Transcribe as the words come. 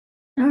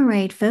All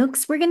right,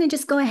 folks, we're going to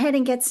just go ahead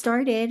and get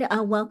started.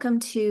 Welcome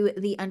to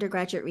the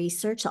Undergraduate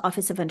Research, the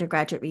Office of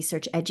Undergraduate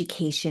Research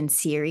Education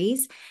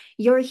series.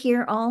 You're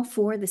here all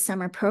for the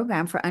summer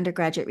program for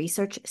undergraduate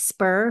research,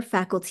 SPUR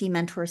Faculty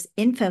Mentors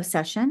Info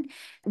Session.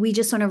 We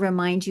just want to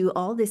remind you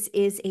all this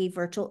is a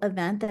virtual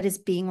event that is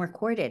being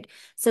recorded.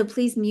 So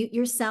please mute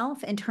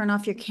yourself and turn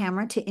off your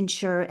camera to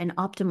ensure an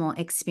optimal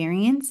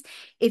experience.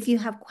 If you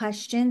have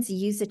questions,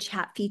 use the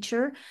chat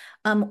feature.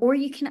 Or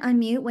you can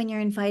unmute when you're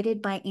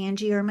invited by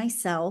Angie or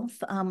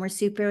myself. We're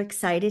super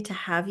excited to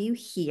have you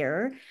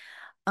here.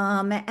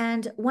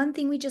 And one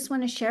thing we just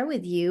want to share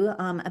with you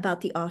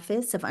about the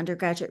Office of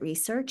Undergraduate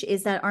Research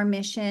is that our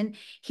mission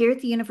here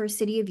at the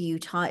University of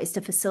Utah is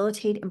to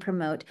facilitate and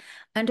promote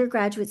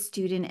undergraduate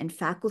student and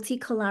faculty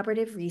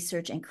collaborative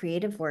research and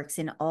creative works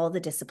in all the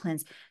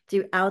disciplines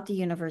throughout the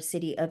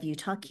University of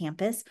Utah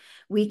campus.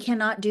 We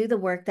cannot do the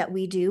work that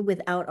we do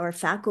without our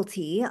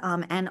faculty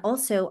and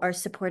also our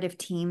supportive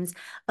teams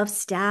of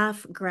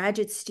staff,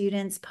 graduate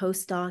students,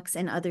 postdocs,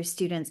 and other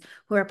students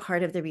who are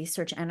part of the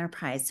research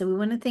enterprise. So we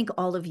want to thank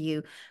all of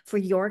you for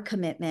your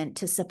commitment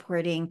to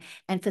supporting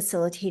and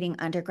facilitating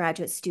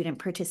undergraduate student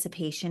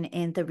participation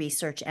in the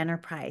research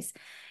enterprise.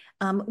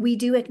 We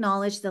do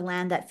acknowledge the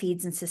land that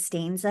feeds and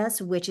sustains us,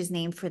 which is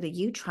named for the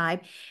Ute tribe,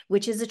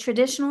 which is a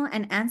traditional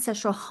and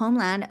ancestral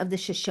homeland of the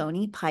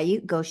Shoshone,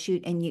 Paiute,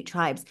 Goshute, and Ute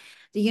tribes.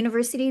 The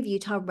University of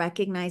Utah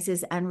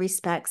recognizes and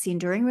respects the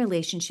enduring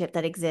relationship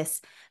that exists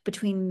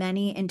between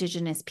many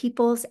Indigenous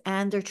peoples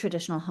and their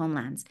traditional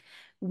homelands.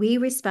 We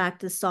respect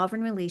the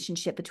sovereign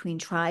relationship between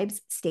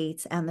tribes,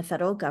 states, and the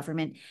federal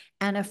government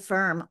and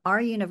affirm our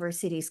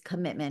university's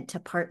commitment to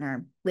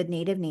partner with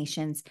Native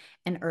nations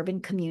and urban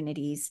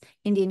communities,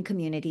 Indian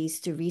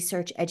communities through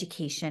research,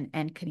 education,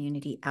 and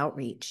community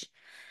outreach.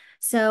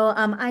 So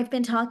I've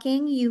been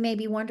talking. You may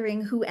be wondering,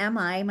 who am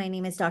I? My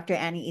name is Dr.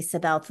 Annie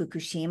Isabel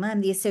Fukushima.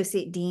 I'm the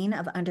Associate Dean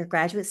of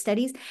Undergraduate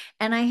Studies,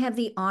 and I have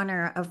the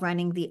honor of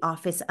running the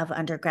Office of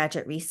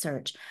Undergraduate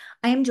Research.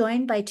 I am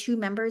joined by two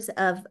members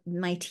of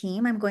my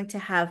team. I'm going to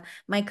have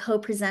my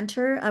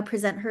co-presenter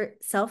present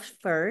herself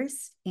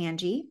first,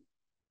 Angie.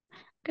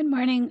 Good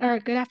morning or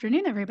good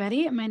afternoon,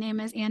 everybody. My name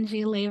is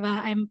Angie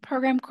Leva. I'm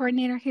program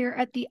coordinator here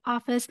at the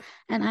office,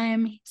 and I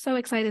am so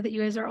excited that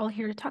you guys are all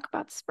here to talk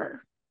about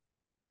SPUR.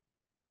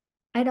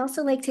 I'd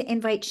also like to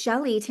invite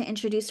Shelley to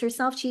introduce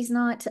herself. She's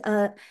not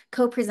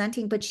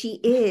co-presenting, but she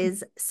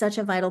is such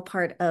a vital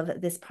part of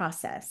this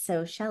process.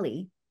 So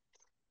Shelley.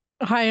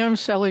 Hi, I'm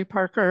Shelley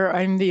Parker.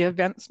 I'm the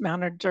events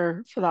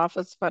manager for the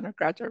Office of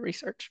Undergraduate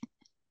Research.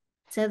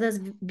 So those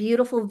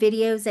beautiful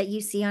videos that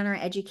you see on our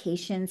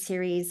education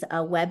series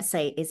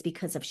website is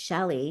because of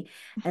Shelley,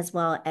 as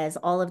well as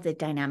all of the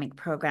dynamic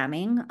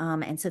programming.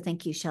 And so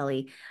thank you,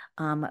 Shelley,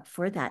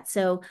 for that.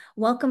 So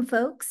welcome,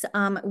 folks.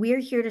 We're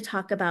here to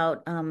talk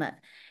about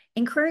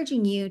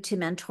encouraging you to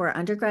mentor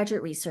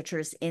undergraduate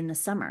researchers in the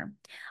summer.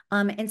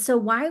 And so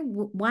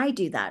why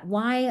do that?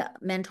 Why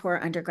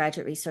mentor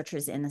undergraduate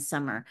researchers in the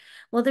summer?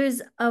 Well,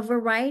 there's a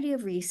variety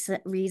of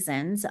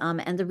reasons,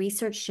 and the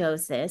research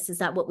shows this, is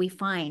that what we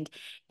find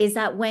is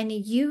that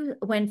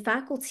when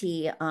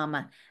faculty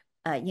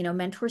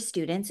mentor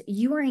students,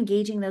 you are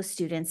engaging those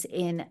students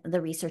in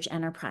the research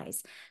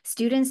enterprise.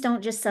 Students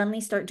don't just suddenly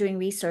start doing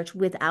research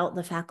without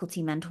the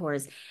faculty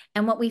mentors.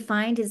 And what we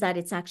find is that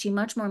it's actually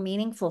much more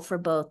meaningful for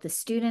both the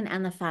student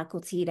and the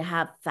faculty to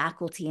have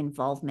faculty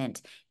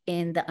involvement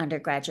in the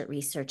undergraduate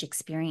research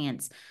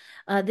experience.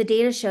 The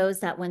data shows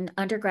that when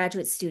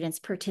undergraduate students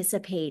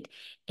participate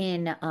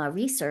in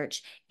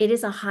research, it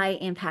is a high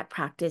impact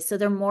practice. So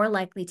they're more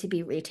likely to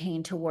be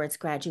retained towards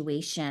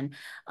graduation.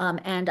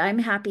 And I'm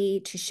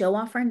happy to show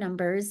off our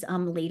numbers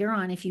later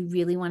on if you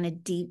really want to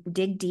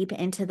dig deep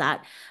into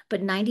that.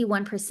 But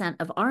 91%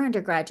 of our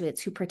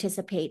undergraduates who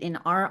participate in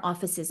our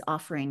office's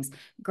offerings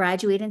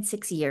graduate in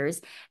 6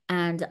 years.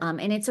 And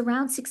it's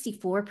around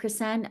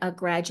 64%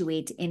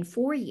 graduate in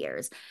 4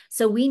 years.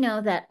 So we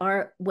know that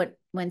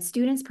when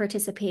students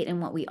participate in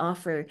what we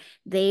offer,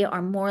 they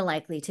are more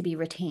likely to be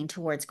retained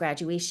towards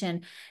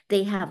graduation.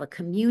 They have a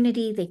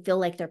community. They feel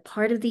like they're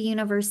part of the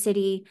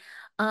university.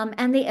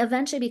 And they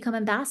eventually become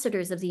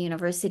ambassadors of the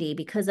university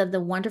because of the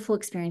wonderful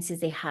experiences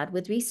they had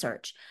with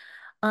research.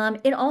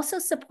 It also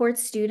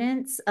supports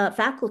it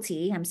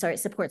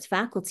supports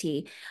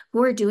faculty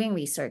who are doing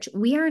research.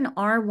 We are an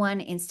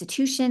R1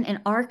 institution and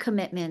our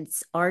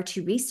commitments are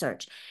to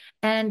research.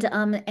 And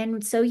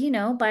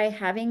so, by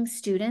having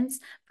students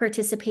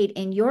participate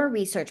in your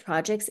research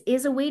projects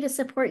is a way to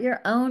support your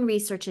own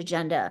research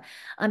agenda,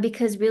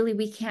 because really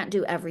we can't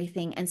do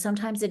everything. And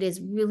sometimes it is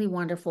really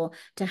wonderful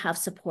to have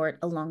support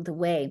along the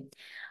way.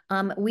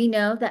 We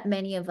know that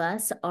many of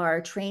us are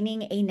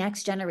training a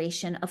next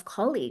generation of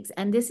colleagues,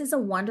 and this is a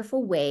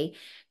wonderful way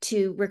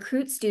to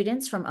recruit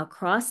students from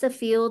across the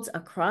fields,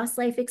 across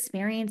life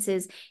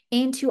experiences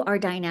into our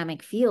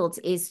dynamic fields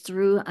is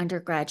through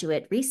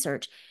undergraduate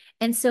research.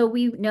 And so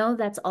we know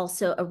that's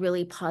also a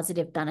really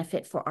positive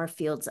benefit for our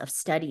fields of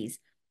studies.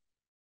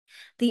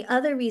 The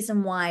other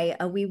reason why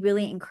we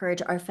really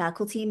encourage our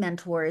faculty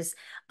mentors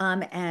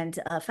and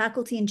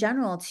faculty in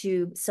general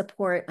to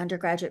support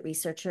undergraduate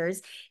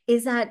researchers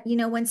is that, you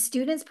know, when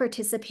students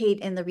participate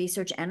in the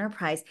research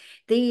enterprise,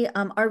 they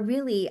are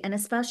really, and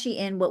especially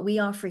in what we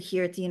offer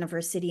here at the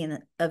University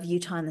of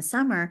Utah in the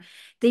summer,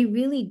 they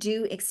really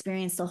do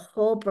experience the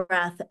whole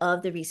breadth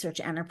of the research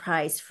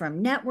enterprise,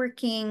 from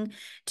networking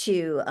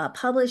to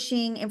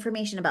publishing,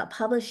 information about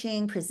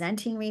publishing,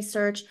 presenting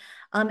research,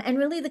 and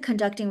really the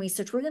conducting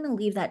research. We're going to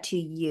leave that to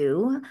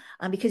you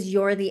because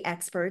you're the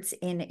experts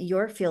in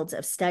your fields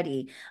of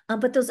study.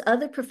 But those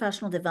other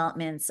professional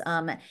developments,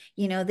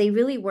 you know, they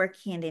really work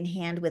hand in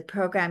hand with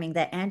programming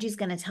that Angie's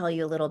going to tell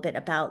you a little bit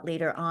about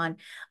later on.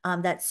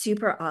 That's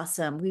super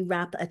awesome. We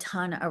wrap a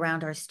ton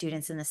around our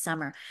students in the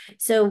summer.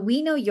 So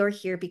we know you're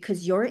here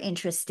because you're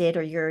interested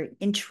or you're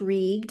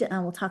intrigued.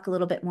 We'll talk a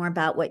little bit more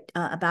about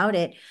about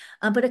it.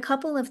 But a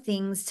couple of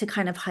things to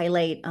kind of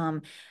highlight.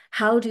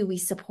 How do we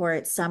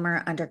support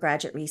summer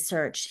undergraduate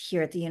research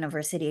here at the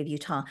University of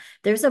Utah?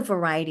 There's a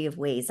variety of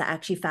ways that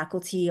actually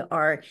faculty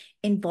are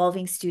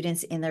involving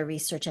students in their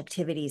research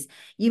activities.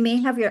 You may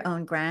have your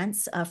own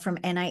grants from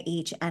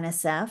NIH,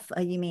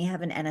 NSF. You may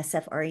have an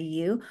NSF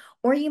REU,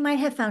 or you might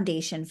have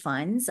foundation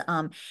funds.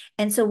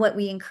 And so what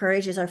we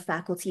encourage is our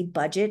faculty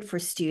budget for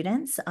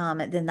students.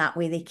 Then that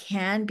way they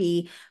can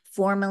be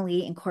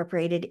formally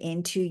incorporated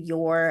into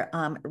your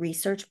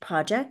research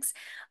projects,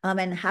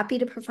 and happy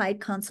to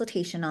provide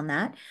consultation on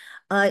that.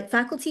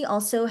 Faculty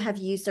also have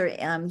used their,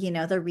 you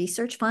know, their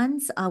research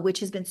funds,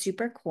 which has been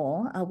super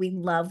cool. We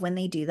love when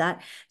they do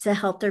that to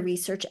help their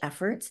research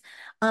efforts.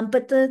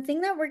 But the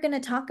thing that we're going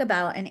to talk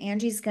about, and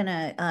Angie's going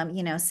to,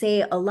 you know,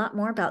 say a lot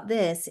more about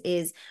this,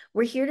 is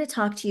we're here to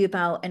talk to you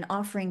about an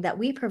offering that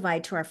we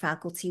provide to our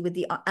faculty with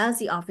as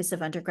the Office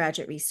of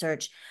Undergraduate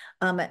Research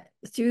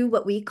through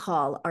what we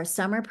call our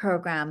summer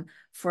program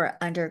for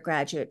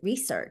undergraduate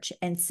research.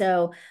 And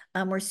so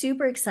we're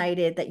super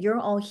excited that you're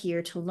all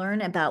here to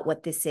learn about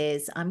what this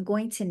is. I'm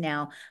going to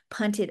now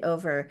punt it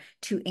over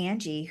to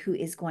Angie, who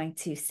is going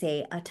to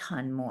say a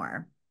ton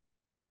more.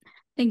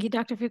 Thank you,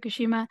 Dr.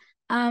 Fukushima.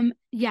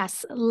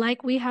 Yes,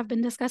 like we have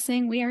been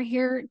discussing, we are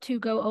here to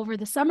go over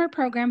the summer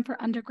program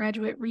for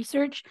undergraduate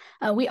research.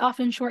 We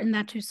often shorten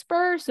that to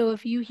SPUR. So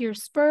if you hear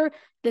SPUR,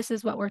 this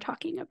is what we're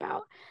talking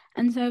about.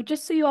 And so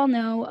just so you all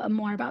know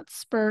more about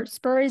SPUR,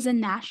 SPUR is a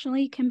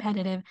nationally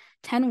competitive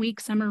 10-week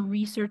summer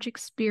research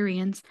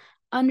experience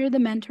under the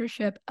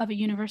mentorship of a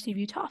University of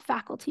Utah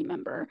faculty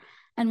member.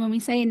 And when we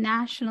say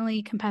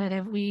nationally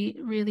competitive, we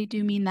really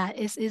do mean that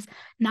it is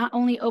not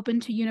only open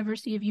to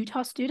University of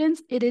Utah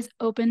students, it is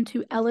open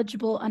to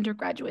eligible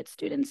undergraduate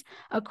students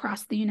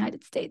across the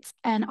United States.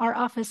 And our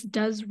office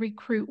does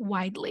recruit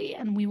widely,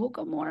 and we will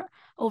go more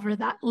over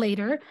that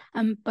later.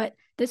 But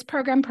this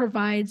program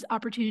provides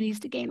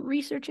opportunities to gain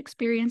research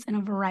experience in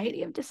a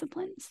variety of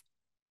disciplines.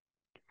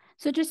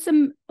 So just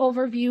some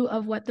overview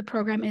of what the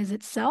program is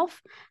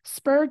itself.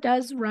 SPUR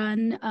does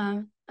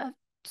run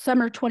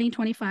Summer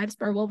 2025.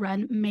 SPUR will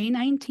run May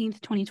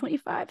 19th,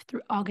 2025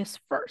 through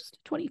August 1st,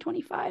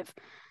 2025.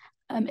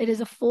 It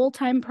is a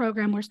full-time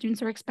program where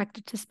students are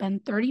expected to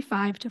spend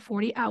 35 to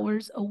 40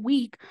 hours a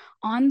week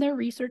on their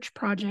research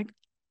project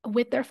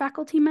with their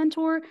faculty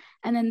mentor.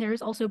 And then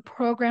there's also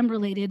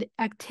program-related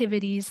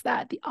activities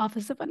that the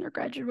Office of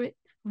Undergraduate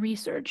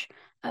Research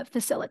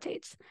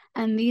facilitates.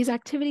 And these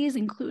activities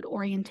include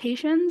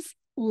orientations,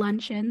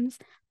 luncheons,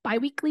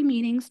 biweekly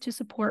meetings to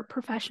support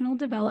professional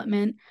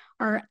development,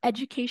 our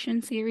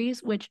education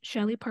series, which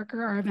Shelley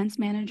Parker, our events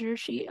manager,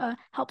 she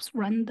helps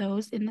run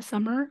those in the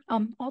summer,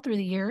 all through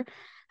the year.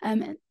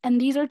 And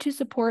these are to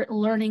support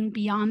learning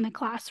beyond the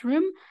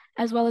classroom,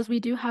 as well as we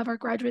do have our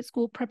graduate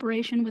school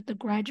preparation with the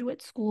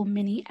Graduate School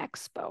Mini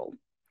Expo.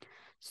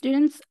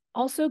 Students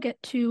also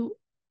get to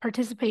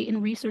participate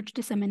in research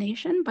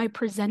dissemination by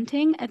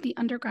presenting at the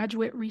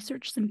Undergraduate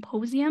Research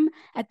Symposium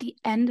at the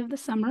end of the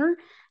summer.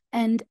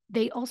 And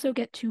they also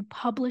get to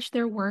publish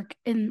their work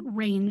in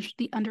Range,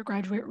 the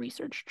undergraduate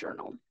research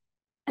journal.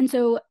 And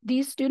so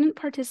these student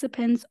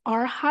participants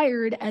are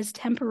hired as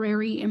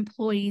temporary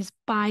employees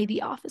by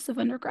the Office of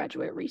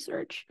Undergraduate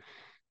Research.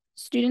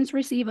 Students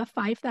receive a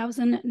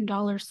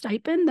 $5,000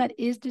 stipend that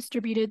is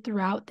distributed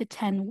throughout the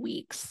 10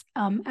 weeks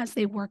as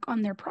they work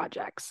on their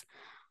projects.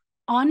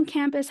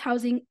 On-campus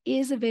housing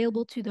is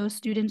available to those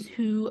students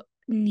who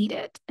need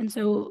it. And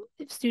so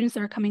if students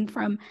that are coming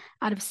from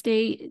out of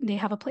state, they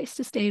have a place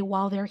to stay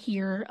while they're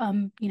here,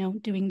 you know,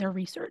 doing their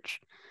research.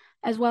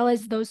 As well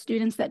as those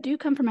students that do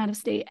come from out of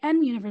state,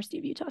 and University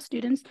of Utah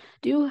students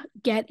do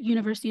get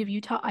University of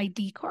Utah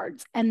ID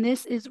cards. And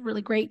this is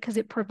really great because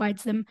it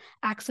provides them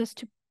access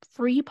to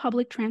free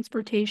public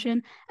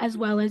transportation as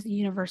well as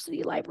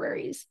university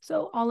libraries.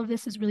 So all of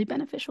this is really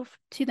beneficial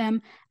to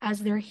them as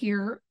they're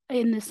here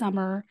in the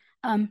summer,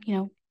 you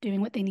know,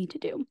 doing what they need to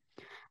do.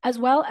 As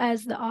well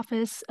as the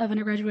Office of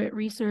Undergraduate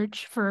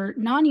Research for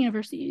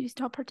non-University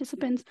Utah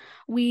participants,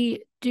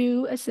 we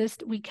do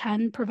assist, we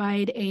can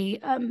provide a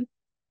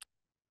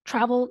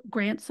travel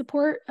grant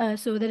support.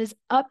 So that is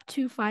up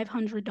to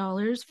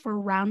 $500 for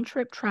round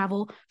trip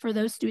travel for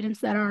those students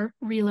that are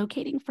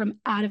relocating from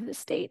out of the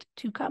state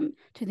to come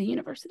to the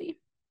university.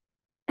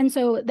 And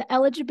so the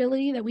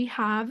eligibility that we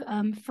have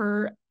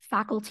for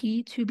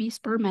faculty to be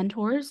SPUR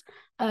mentors,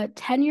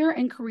 tenure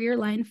and career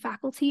line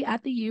faculty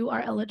at the U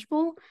are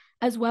eligible,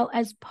 as well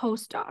as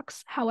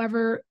postdocs.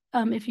 However,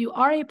 if you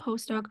are a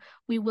postdoc,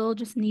 we will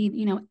just need,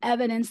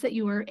 evidence that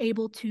you are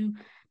able to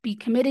be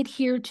committed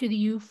here to the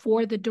U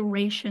for the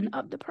duration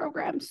of the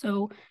program.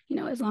 So,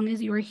 as long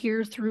as you are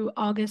here through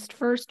August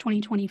 1st,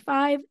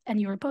 2025, and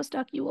you're a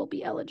postdoc, you will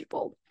be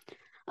eligible.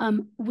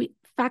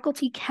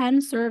 Faculty can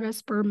serve as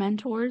SPUR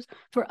mentors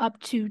for up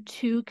to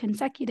 2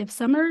 consecutive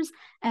summers.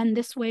 And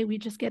this way we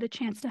just get a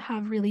chance to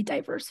have really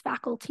diverse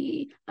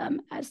faculty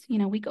as,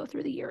 we go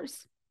through the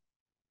years.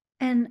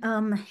 And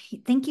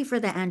thank you for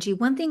that, Angie.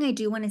 One thing I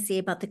do want to say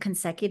about the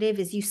consecutive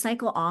is you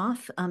cycle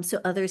off so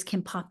others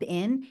can pop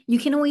in. You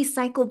can always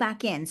cycle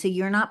back in. So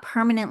you're not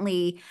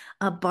permanently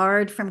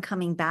barred from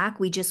coming back.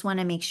 We just want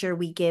to make sure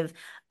we give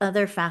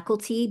other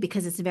faculty,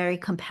 because it's very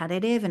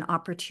competitive, an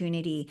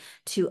opportunity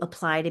to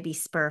apply to be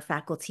SPUR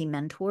faculty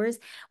mentors.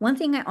 One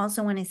thing I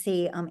also want to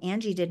say,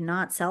 Angie did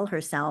not sell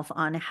herself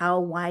on how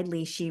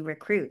widely she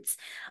recruits.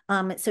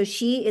 So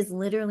she is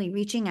literally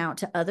reaching out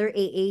to other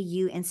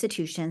AAU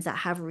institutions that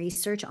have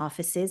research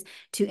offices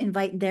to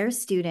invite their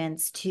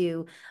students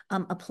to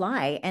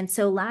apply. And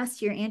so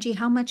last year, Angie,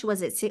 how much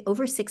was it?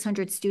 Over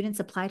 600 students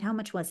applied. How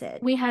much was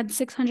it? We had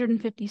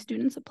 650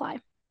 students apply.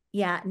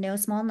 Yeah, no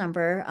small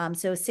number.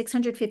 So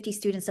 650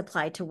 students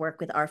applied to work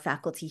with our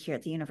faculty here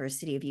at the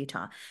University of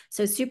Utah.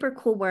 So super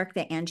cool work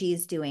that Angie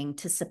is doing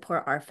to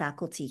support our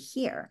faculty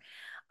here.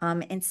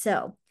 And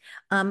so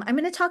I'm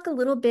going to talk a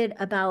little bit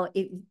about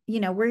it.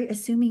 We're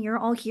assuming you're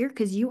all here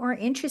because you are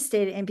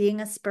interested in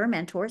being a SPUR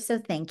mentor. So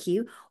thank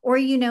you. Or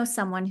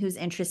someone who's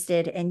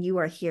interested and you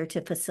are here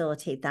to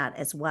facilitate that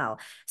as well.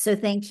 So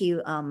thank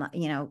you,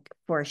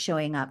 for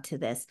showing up to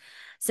this.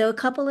 So a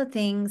couple of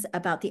things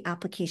about the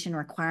application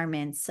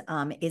requirements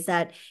is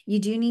that you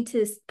do need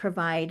to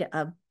provide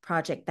a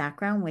project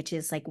background, which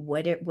is like,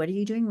 what are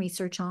you doing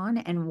research on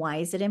and why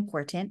is it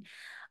important?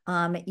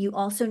 You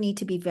also need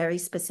to be very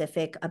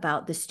specific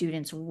about the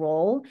student's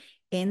role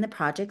in the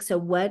project. So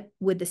what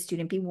would the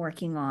student be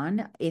working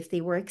on if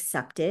they were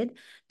accepted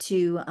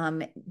to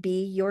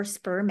be your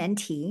SPUR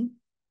mentee?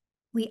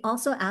 We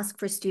also ask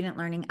for student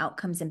learning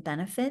outcomes and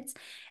benefits.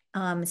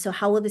 So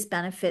how will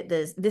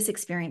this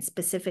experience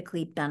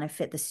specifically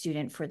benefit the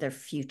student for their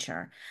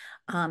future?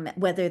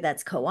 Whether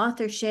that's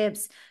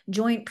co-authorships,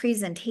 joint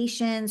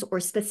presentations, or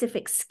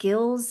specific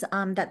skills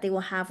that they will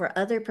have, or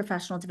other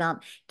professional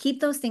development. Keep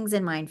those things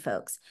in mind,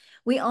 folks.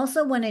 We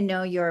also want to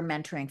know your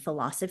mentoring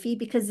philosophy,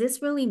 because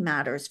this really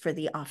matters for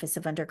the Office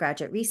of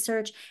Undergraduate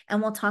Research,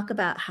 and we'll talk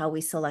about how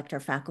we select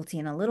our faculty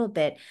in a little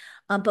bit.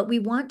 But we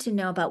want to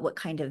know about what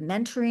kind of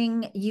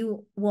mentoring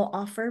you will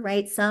offer,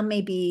 right? Some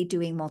may be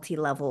doing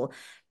multi-level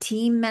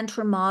team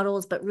mentor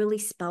models, but really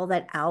spell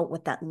that out,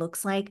 what that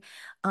looks like.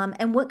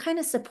 And what kind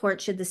of support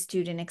should the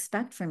student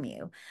expect from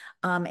you?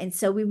 And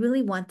so we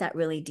really want that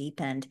really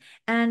deepened.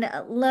 And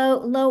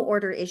low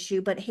order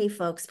issue, but hey,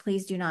 folks,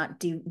 please do not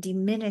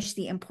diminish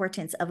the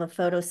importance of a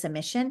photo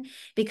submission,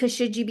 because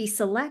should you be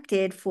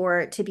selected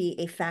to be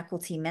a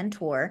faculty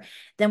mentor,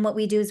 then what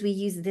we do is we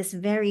use this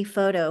very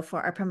photo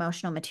for our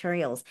promotional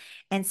materials.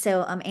 And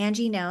so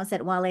Angie knows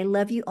that while I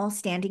love you all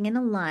standing in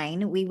a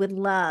line, we would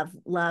love,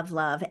 love,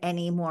 love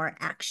any more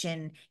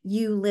action,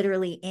 you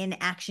literally in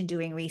action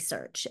doing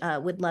research.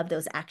 Would love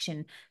those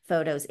action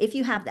photos if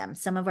you have them.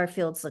 Some of our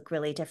fields look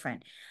really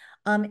different.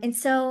 And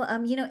so,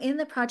 in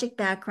the project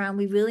background,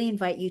 we really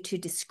invite you to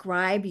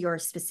describe your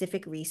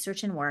specific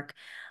research and work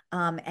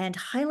and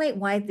highlight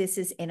why this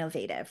is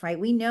innovative, right?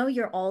 We know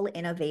you're all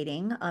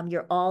innovating.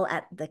 You're all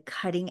at the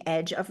cutting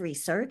edge of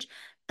research.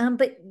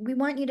 But we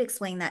want you to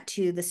explain that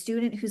to the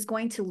student who's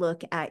going to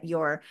look at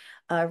your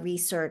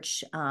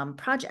research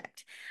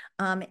project.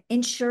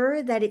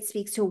 Ensure that it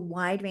speaks to a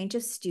wide range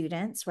of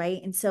students,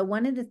 right? And so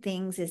one of the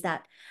things is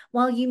that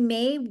while you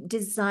may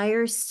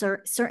desire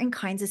certain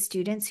kinds of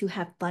students who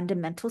have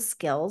fundamental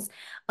skills,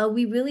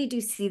 we really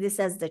do see this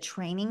as the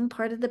training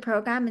part of the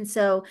program. And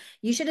so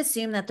you should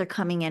assume that they're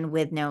coming in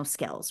with no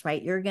skills,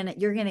 right? You're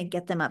gonna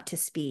get them up to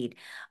speed.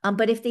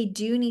 But if they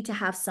do need to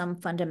have some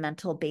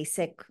fundamental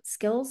basic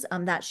skills,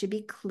 that should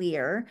be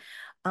clear.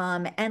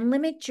 And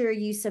limit your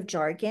use of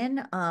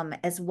jargon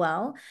as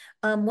well.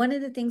 One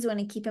of the things we want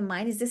to keep in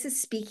mind is this is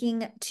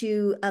speaking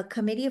to a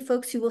committee of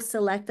folks who will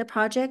select the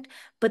project,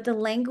 but the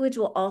language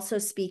will also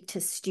speak to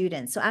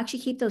students. So actually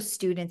keep those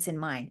students in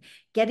mind,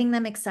 getting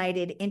them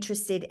excited,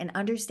 interested, and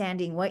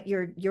understanding what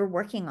you're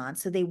working on,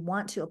 so they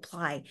want to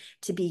apply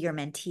to be your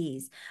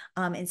mentees.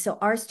 And so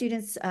our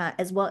students,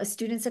 as well as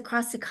students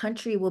across the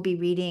country, will be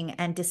reading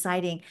and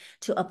deciding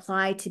to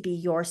apply to be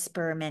your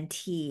SPUR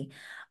mentee.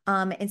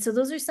 And so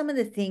those are some of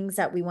the things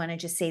that we want to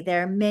just say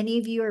there. Many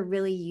of you are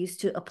really used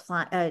to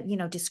apply,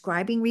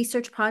 describing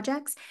research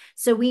projects.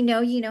 So we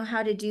know you know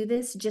how to do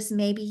this. Just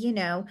maybe,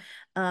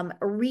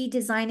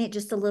 redesign it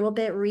just a little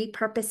bit,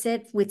 repurpose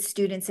it with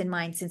students in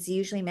mind, since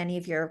usually many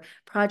of your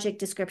project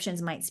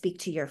descriptions might speak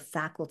to your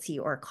faculty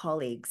or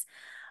colleagues.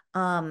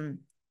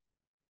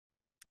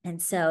 And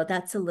so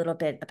that's a little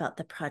bit about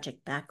the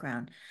project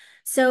background.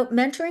 So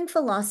mentoring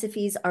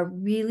philosophies are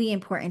really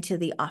important to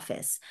the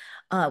office.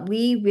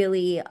 We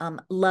really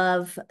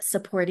love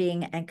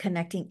supporting and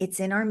connecting. It's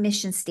in our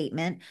mission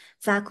statement,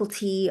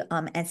 faculty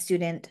and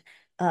students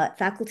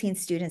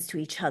to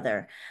each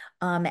other.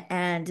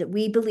 And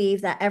we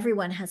believe that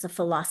everyone has a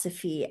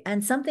philosophy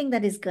and something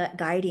that is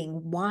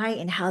guiding why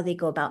and how they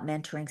go about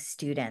mentoring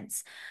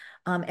students.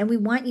 And we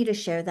want you to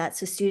share that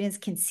so students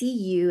can see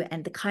you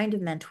and the kind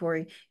of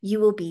mentor you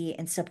will be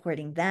in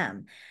supporting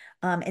them.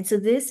 And so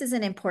this is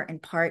an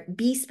important part.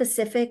 Be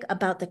specific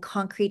about the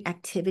concrete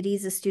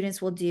activities the students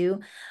will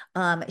do.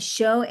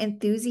 Show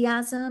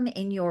enthusiasm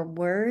in your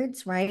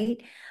words,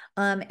 right?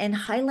 And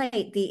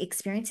highlight the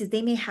experiences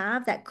they may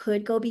have that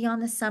could go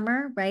beyond the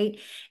summer, right?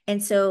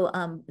 And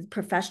so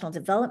professional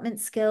development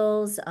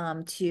skills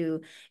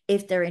to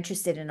if they're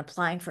interested in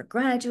applying for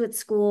graduate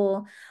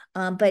school.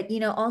 But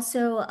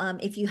also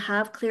if you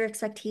have clear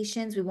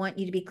expectations, we want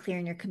you to be clear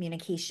in your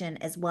communication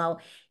as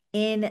well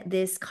in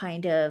this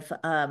kind of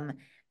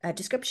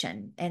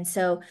description. And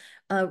so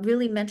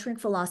really mentoring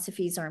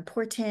philosophies are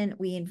important.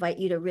 We invite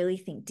you to really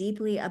think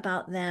deeply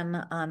about them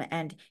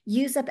and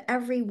use up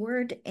every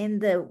word in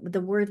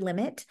the word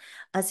limit.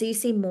 So you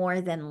say more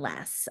than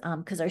less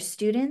because our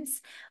students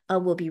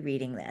will be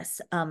reading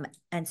this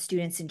and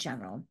students in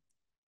general.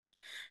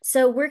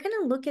 So we're going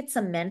to look at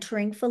some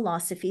mentoring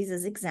philosophies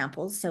as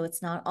examples, so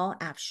it's not all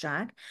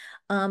abstract.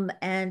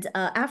 And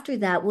after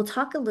that, we'll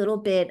talk a little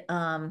bit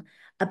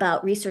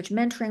about research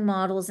mentoring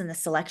models and the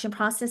selection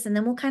process, and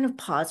then we'll kind of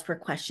pause for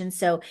questions.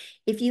 So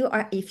if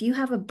you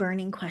have a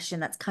burning question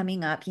that's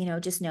coming up,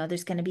 just know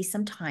there's going to be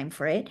some time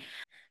for it.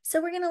 So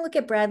we're going to look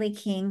at Bradley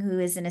King, who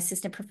is an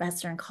assistant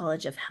professor in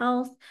College of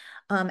Health,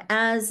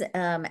 as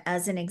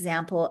an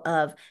example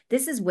of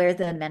this is where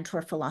the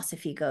mentor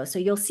philosophy goes. So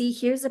you'll see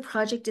here's a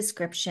project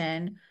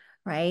description,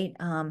 right,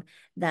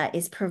 that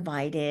is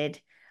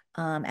provided.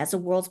 As the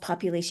world's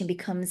population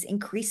becomes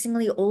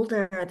increasingly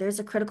older, there's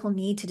a critical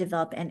need to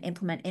develop and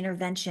implement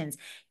interventions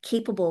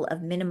capable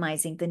of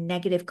minimizing the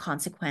negative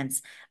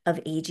consequence of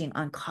aging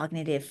on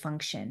cognitive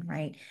function,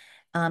 right?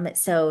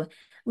 So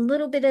a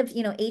little bit of,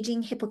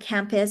 aging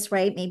hippocampus,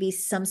 right? Maybe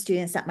some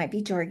students that might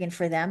be jargon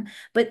for them,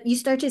 but you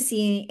start to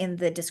see in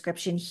the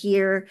description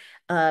here,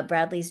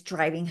 Bradley's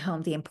driving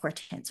home the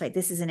importance, right?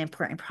 This is an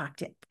important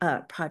project.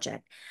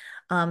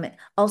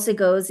 Also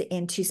goes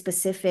into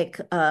specific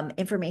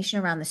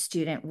information around the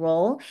student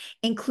role,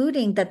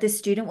 including that this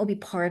student will be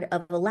part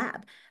of a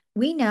lab.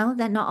 We know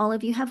that not all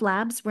of you have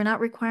labs. We're not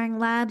requiring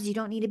labs. You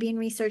don't need to be in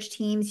research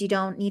teams. You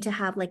don't need to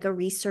have like a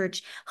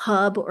research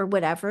hub or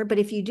whatever. But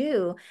if you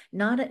do,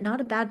 not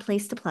a bad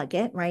place to plug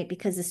it, right?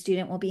 Because the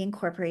student will be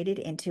incorporated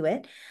into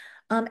it.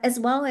 As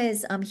well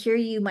as here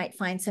you might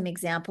find some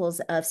examples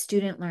of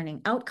student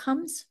learning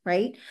outcomes,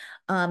 right?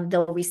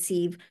 They'll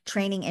receive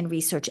training in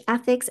research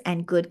ethics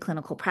and good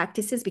clinical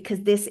practices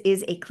because this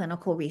is a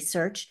clinical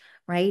research,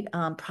 right,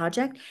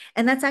 project.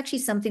 And that's actually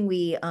something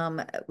we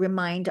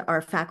remind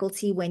our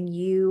faculty when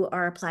you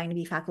are applying to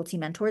be faculty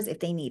mentors, if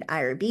they need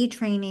IRB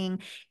training,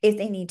 if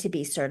they need to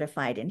be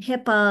certified in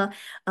HIPAA,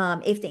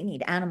 if they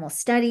need animal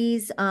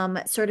studies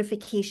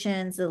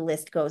certifications, the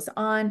list goes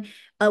on.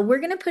 We're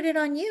going to put it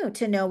on you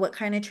to know what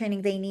kind of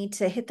training they need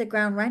to hit the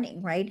ground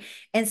running, right?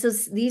 And so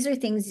these are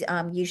things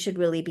you should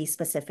really be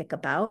specific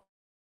about.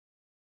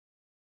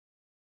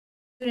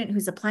 Student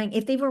who's applying,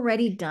 if they've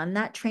already done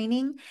that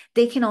training,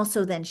 they can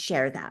also then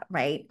share that,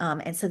 right?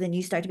 And so then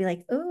you start to be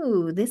like,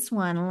 oh, this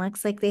one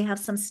looks like they have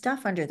some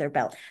stuff under their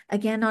belt.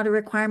 Again, not a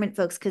requirement,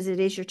 folks, because it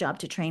is your job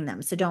to train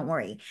them. So don't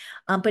worry.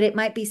 But it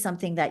might be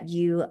something that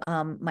you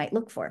might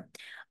look for.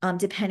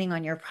 Depending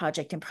on your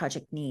project and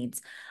project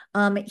needs.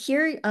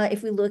 Here,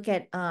 if we look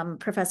at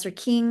Professor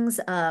King's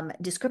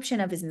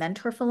description of his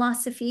mentor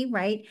philosophy,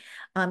 right?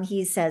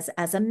 He says,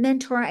 as a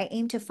mentor, I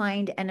aim to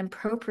find an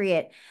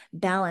appropriate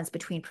balance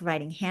between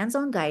providing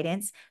hands-on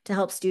guidance to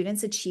help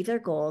students achieve their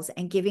goals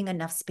and giving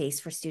enough space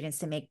for students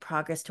to make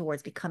progress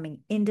towards becoming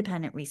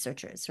independent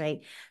researchers,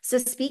 right? So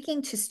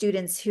speaking to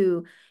students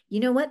who, you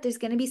know what, there's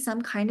going to be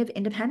some kind of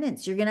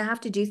independence. You're going to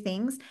have to do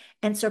things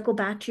and circle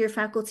back to your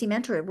faculty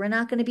mentor. We're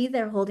not going to be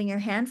there holding your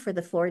hand for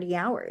the 40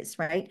 hours,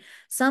 right?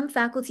 Some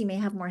faculty may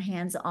have more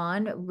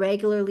hands-on,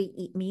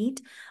 regularly meet,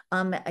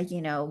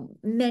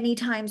 many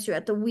times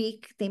throughout the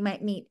week. They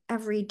might meet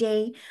every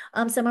day.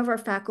 Some of our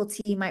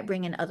faculty might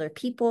bring in other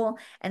people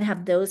and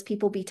have those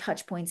people be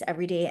touch points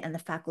every day, and the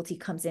faculty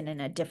comes in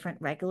a different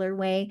regular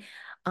way.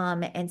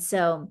 And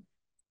so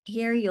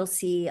Here you'll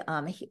see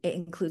it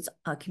includes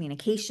a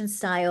communication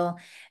style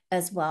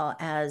as well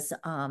as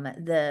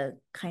the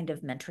kind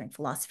of mentoring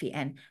philosophy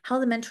and how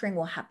the mentoring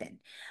will happen.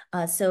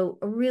 So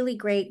really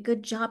great.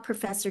 Good job,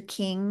 Professor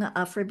King,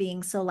 for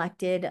being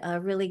selected. A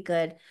really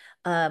good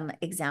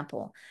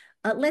example.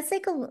 Let's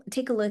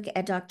take a look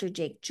at Dr.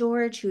 Jake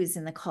George, who is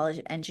in the College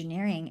of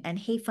Engineering. And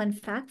hey, fun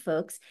fact,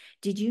 folks,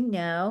 did you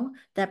know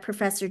that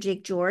Professor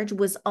Jake George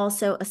was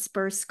also a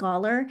SPUR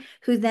scholar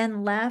who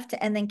then left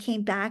and then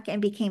came back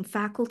and became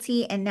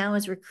faculty and now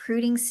is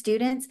recruiting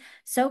students?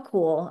 So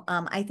cool.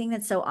 I think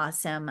that's so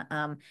awesome.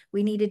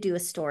 We need to do a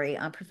story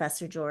on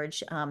Professor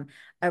George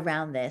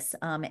around this.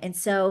 And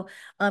so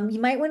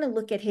you might want to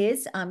look at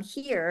his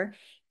here.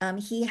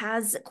 He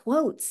has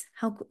quotes,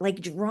 how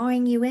like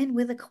drawing you in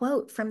with a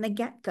quote from the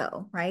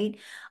get-go, right?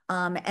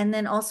 And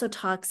then also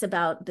talks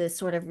about the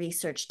sort of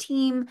research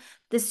team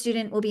the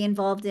student will be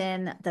involved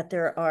in, that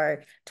there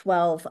are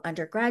 12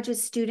 undergraduate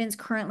students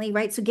currently,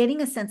 right? So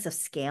getting a sense of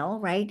scale,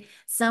 right?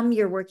 Some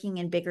you're working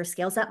in bigger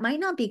scales. That might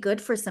not be good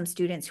for some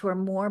students who are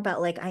more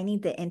about like, I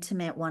need the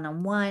intimate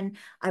one-on-one.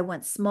 I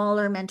want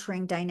smaller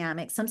mentoring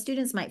dynamics. Some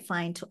students might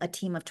find a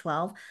team of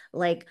 12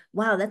 like,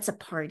 wow, that's a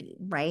party,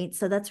 right?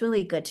 So that's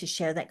really good to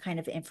share that kind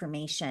of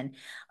information.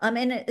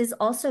 And it is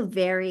also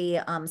very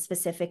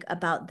specific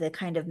about the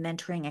kind of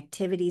mentoring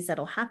activities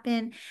that'll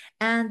happen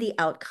and the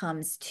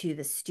outcomes to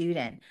the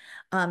student.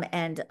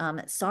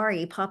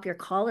 Sorry, pop your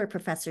collar,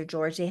 Professor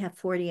George. They have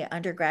 40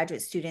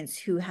 undergraduate students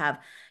who have,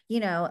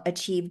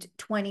 achieved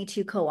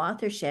 22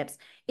 co-authorships.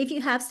 If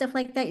you have stuff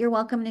like that, you're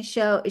welcome to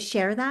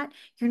share that.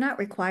 You're not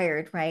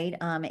required, right?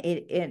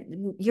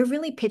 You're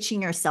really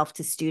pitching yourself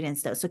to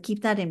students though. So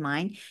keep that in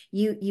mind.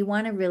 You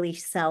want to really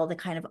sell the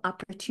kind of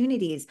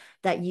opportunities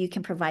that you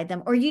can provide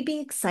them, or you'd be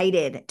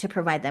excited to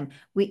provide them.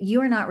 You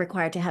are not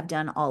required to have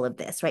done all of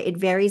this, right? It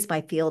varies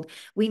by field.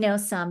 We know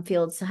some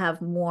fields have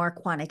more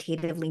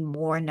quantitatively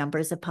more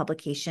numbers of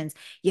publications.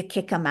 You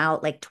kick them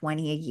out like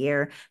 20 a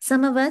year.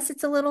 Some of us,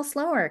 it's a little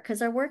slower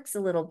because our work's a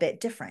little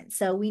bit different.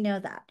 So we know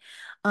that.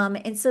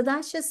 And so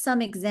that's just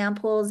some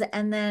examples.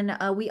 And then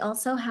we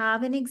also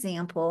have an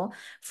example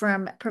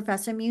from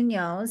Professor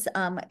Munoz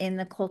in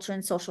the Culture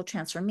and Social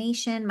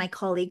Transformation, my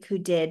colleague who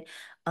did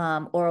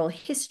oral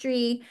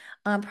history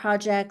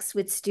projects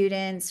with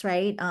students,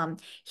 right?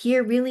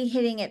 Here, really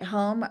hitting it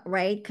home,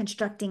 right?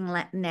 Constructing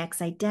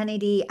Latinx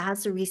identity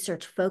as a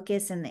research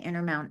focus in the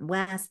Intermountain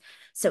West.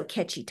 So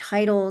catchy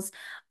titles,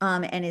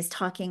 and is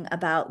talking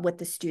about what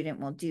the student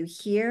will do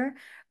here,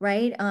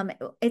 right?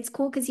 It's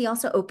cool because he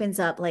also opens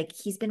up, like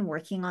he's been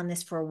working on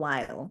this for a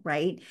while,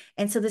 right?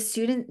 And so the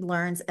student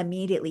learns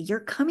immediately, you're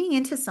coming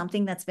into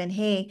something that's been,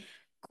 hey,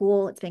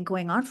 cool, it's been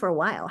going on for a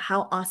while.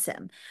 How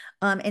awesome.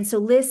 And so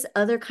lists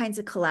other kinds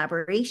of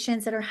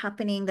collaborations that are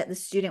happening that the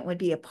student would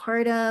be a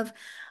part of,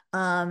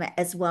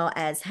 as well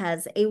as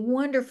has a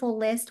wonderful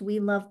list. We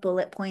love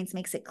bullet points,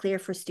 makes it clear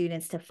for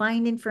students to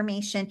find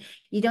information.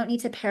 You don't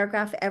need to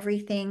paragraph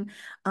everything.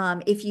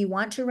 If you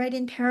want to write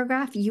in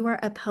paragraph, you are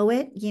a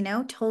poet,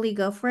 totally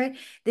go for it.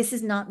 This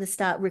is not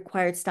the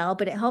required style,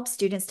 but it helps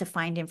students to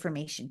find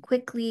information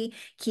quickly,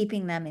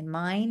 keeping them in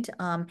mind,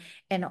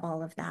 and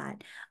all of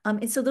that.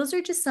 And so those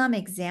are just some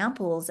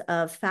examples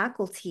of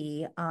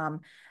faculty uh,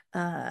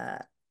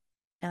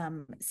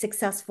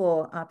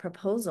 successful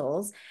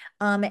proposals.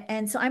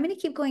 And so I'm going to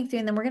keep going through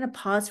and then we're going to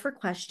pause for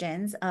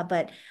questions.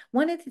 But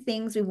one of the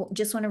things we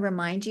just want to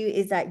remind you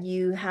is that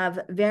you have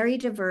very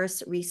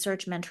diverse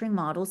research mentoring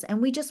models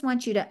and we just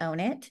want you to own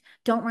it.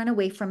 Don't run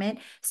away from it.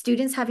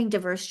 Students having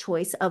diverse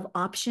choice of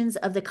options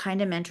of the kind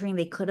of mentoring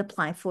they could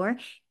apply for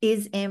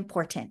is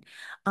important.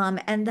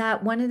 And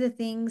that one of the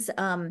things,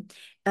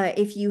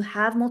 if you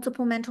have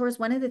multiple mentors,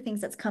 one of the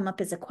things that's come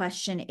up as a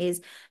question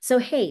is, so,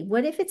 hey,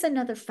 what if it's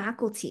another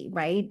faculty,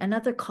 right?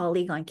 Another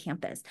colleague on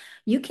campus?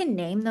 You can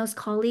name those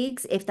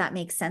colleagues if that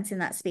makes sense in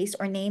that space,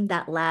 or name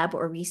that lab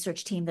or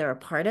research team they're a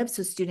part of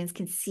so students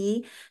can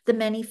see the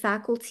many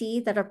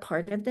faculty that are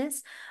part of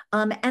this.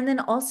 And then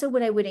also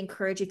what I would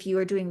encourage if you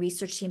are doing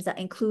research teams that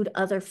include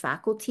other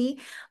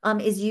faculty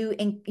is you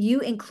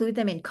include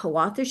them in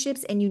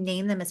co-authorships and you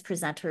name them as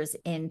presenters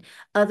in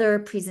other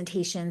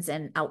presentations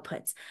and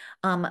outputs.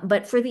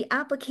 But for the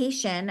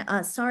application,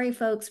 sorry,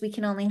 folks, we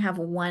can only have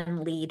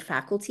one lead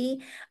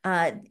faculty.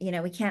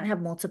 We can't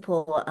have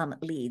multiple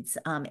leads,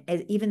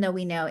 even though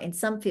we know in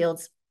some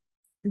fields,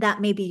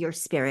 that may be your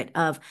spirit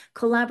of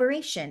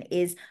collaboration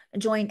is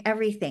join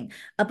everything.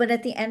 But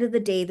at the end of the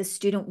day, the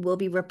student will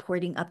be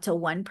reporting up to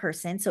one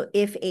person. So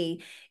if a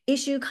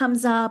issue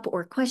comes up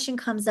or question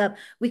comes up,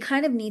 we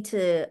kind of need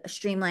to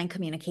streamline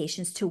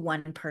communications to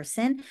one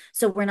person.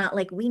 So we're not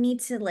like, we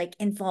need to like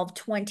involve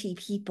 20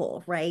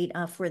 people, right,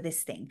 for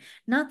this thing.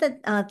 Not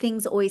that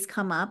things always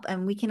come up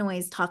and we can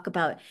always talk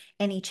about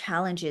any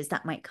challenges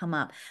that might come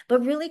up.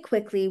 But really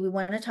quickly, we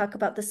want to talk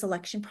about the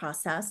selection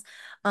process.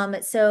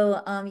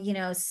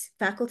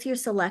 Faculty are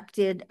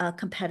selected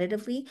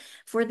competitively.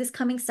 For this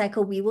coming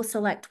cycle, we will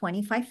select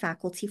 25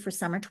 faculty for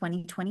summer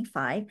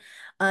 2025.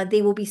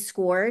 They will be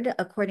scored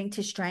according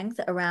putting to strength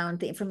around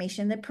the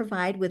information they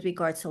provide with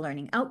regards to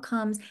learning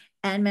outcomes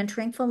and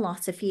mentoring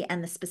philosophy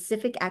and the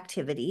specific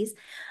activities.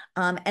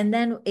 And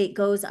then it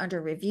goes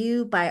under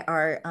review by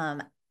our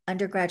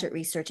undergraduate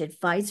research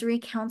advisory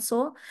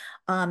council,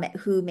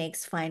 who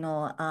makes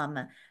final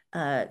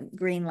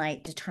green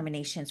light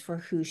determinations for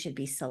who should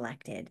be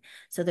selected.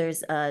 So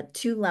there's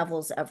 2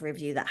 levels of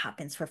review that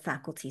happens for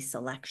faculty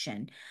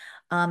selection.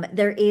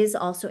 There is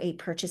also a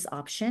purchase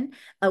option,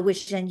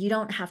 which then you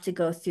don't have to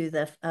go through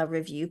the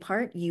review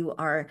part. You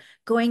are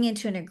going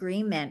into an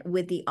agreement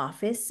with the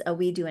office.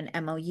 We do an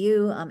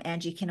MOU.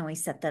 Angie can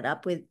always set that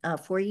up with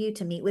for you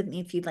to meet with me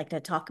if you'd like to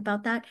talk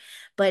about that.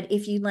 But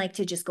if you'd like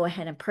to just go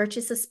ahead and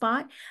purchase a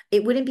spot,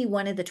 it wouldn't be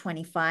one of the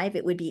 25.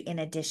 It would be in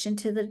addition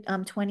to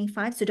the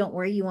 25. So don't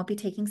worry, you won't be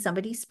taking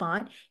somebody's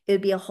spot. It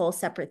would be a whole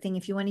separate thing.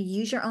 If you want to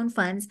use your own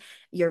funds,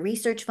 your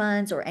research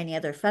funds or any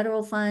other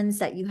federal funds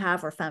that you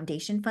have or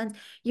foundation funds,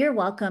 you're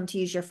welcome to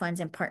use your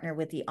funds and partner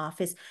with the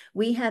office.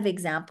 We have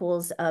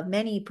examples of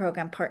many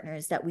program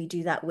partners that we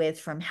do that with,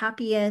 from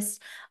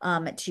Happiest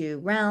to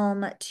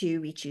Realm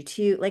to Reach You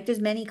To. Like, there's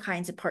many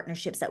kinds of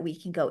partnerships that we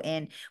can go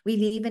in. We've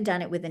even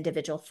done it with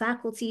individual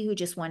faculty who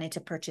just wanted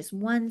to purchase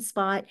one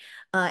spot,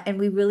 and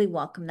we really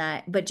welcome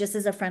that. But just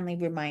as a friendly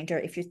reminder,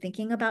 if you're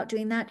thinking about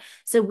doing that,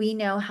 so we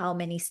know how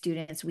many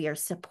students we are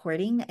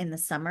supporting in the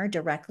summer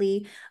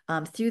directly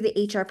through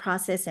the HR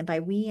process. And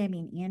by we, I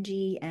mean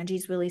Angie.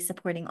 Angie's really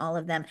supporting all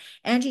of them.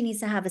 Angie needs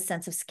to have a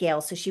sense of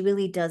scale. So she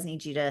really does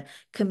need you to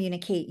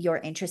communicate your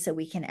interest so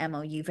we can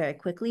MOU very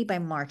quickly by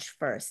March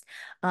 1st.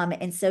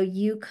 And so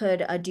you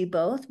could do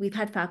both. We've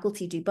had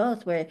faculty do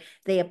both, where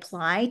they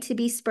apply to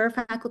be SPUR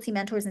faculty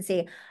mentors and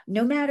say,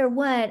 no matter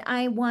what,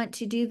 I want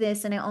to do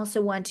this. And I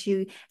also want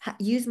to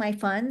use my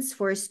funds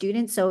for a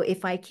student. So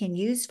if I can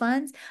use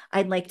funds,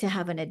 I'd like to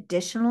have an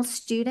additional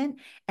student.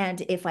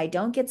 And if I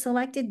don't get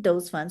selected,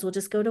 those funds will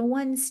just go to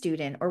one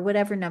student or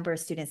whatever number of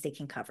students they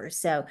can cover.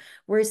 So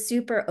we're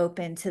super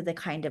open to the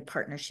kind of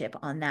partnership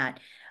on that.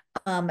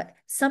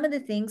 Some of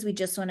the things we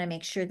just want to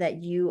make sure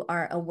that you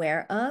are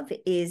aware of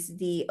is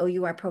the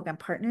OUR program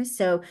partners.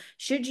 So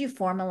should you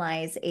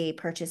formalize a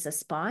purchase a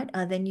spot,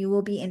 then you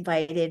will be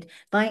invited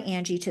by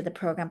Angie to the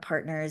program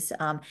partners,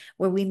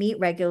 where we meet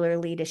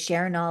regularly to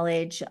share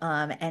knowledge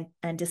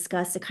and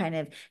discuss the kind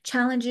of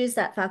challenges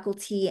that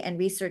faculty and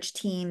research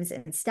teams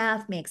and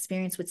staff may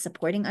experience with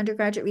supporting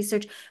undergraduate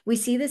research. We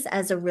see this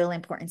as a real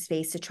important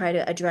space to try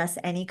to address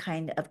any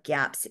kind of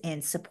gaps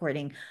in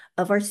supporting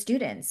of our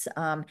students,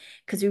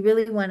 because we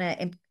really want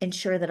to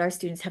ensure that our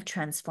students have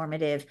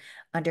transformative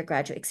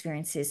undergraduate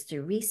experiences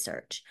through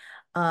research.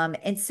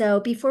 And so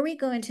before we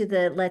go into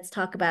the, let's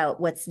talk about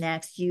what's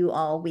next,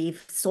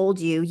 we've sold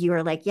you, you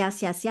are like,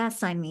 yes, yes, yes,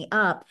 sign me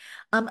up.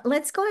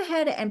 Let's go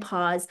ahead and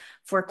pause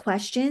for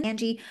questions.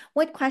 Angie,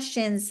 what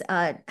questions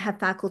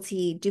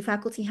do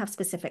faculty have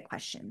specific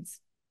questions?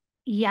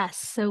 Yes,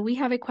 so we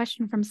have a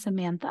question from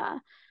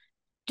Samantha.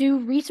 Do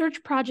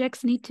research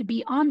projects need to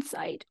be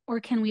on-site, or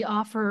can we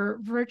offer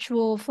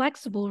virtual,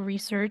 flexible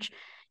research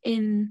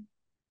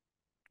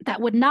that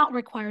would not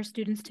require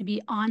students to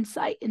be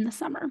on-site in the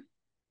summer?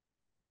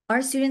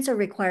 Our students are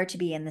required to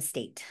be in the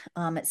state.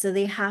 So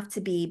they have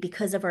to be,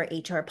 because of our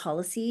HR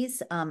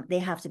policies, they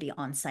have to be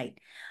on site.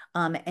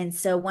 And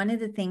so one of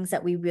the things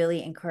that we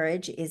really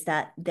encourage is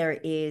that there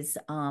is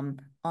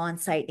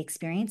on-site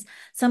experience.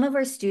 Some of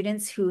our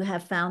students who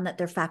have found that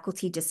their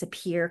faculty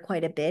disappear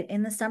quite a bit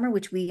in the summer,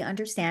 which we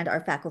understand,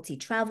 our faculty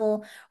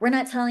travel. We're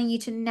not telling you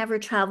to never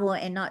travel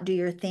and not do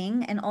your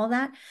thing and all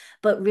that,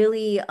 but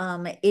really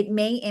it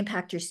may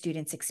impact your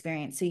students'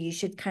 experience. So you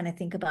should kind of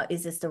think about,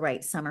 is this the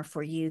right summer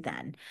for you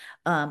then?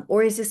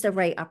 Or is this the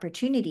right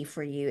opportunity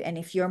for you? And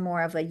if you're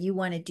more of a, you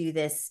want to do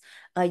this,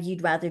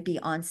 you'd rather be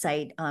on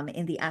site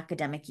in the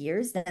academic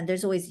years, then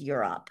there's always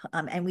Europe.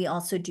 And we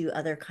also do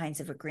other kinds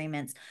of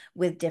agreements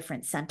with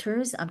different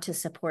centers to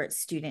support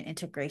student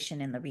integration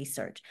in the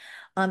research.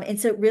 And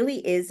so it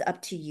really is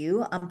up to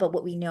you. But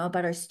what we know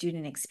about our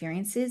student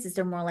experiences is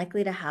they're more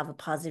likely to have a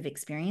positive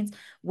experience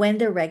when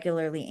they're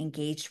regularly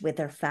engaged with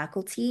their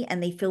faculty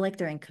and they feel like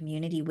they're in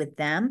community with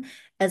them,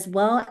 as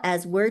well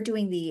as we're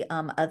doing the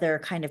other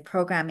kind of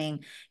programming.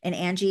 And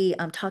Angie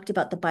talked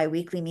about the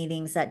biweekly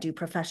meetings that do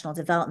professional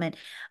development.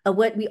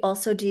 What we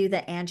also do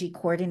that Angie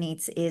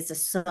coordinates is the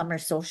summer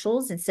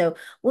socials. And so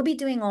we'll be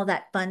doing all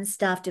that fun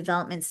stuff,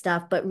 development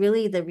stuff, but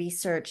really the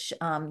research,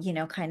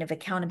 kind of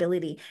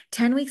accountability.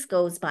 10 weeks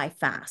goes by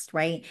fast,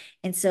 right?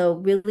 And so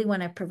really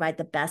want to provide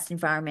the best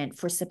environment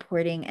for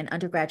supporting an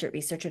undergraduate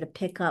researcher to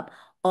pick up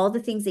all the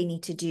things they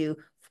need to do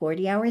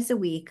 40 hours a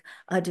week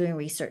doing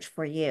research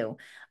for you.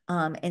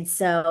 And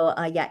so,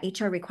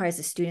 HR requires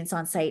the students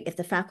on site. If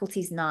the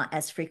faculty's not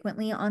as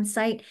frequently on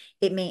site,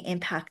 it may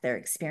impact their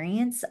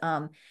experience.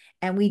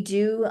 And we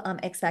do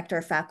expect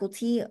our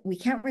faculty, we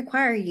can't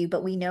require you,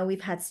 but we know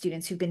we've had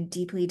students who've been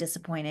deeply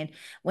disappointed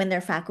when their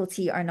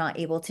faculty are not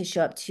able to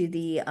show up to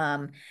the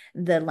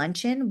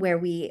luncheon where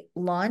we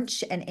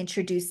launch and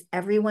introduce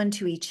everyone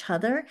to each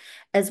other,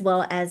 as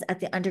well as at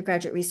the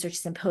undergraduate research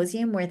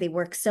symposium where they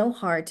work so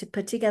hard to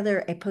put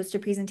together a poster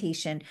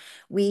presentation.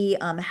 We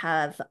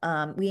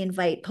we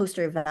invite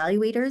poster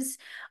evaluators.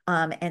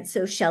 And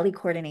so Shelley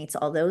coordinates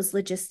all those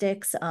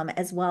logistics,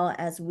 as well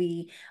as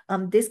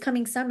this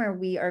coming summer,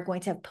 we are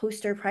going to have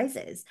poster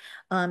prizes.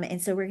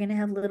 And so we're going to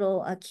have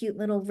little cute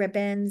little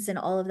ribbons and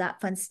all of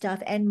that fun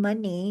stuff and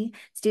money,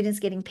 students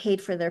getting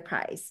paid for their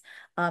prize.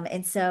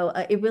 And so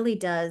it really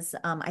does,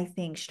 I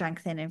think,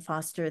 strengthen and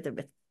foster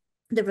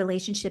the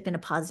relationship in a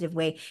positive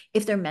way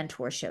if their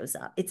mentor shows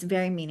up. It's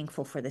very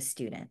meaningful for the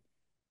student.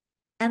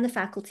 And the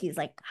faculty is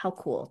like, how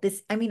cool.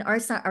 I mean, our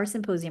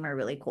symposium are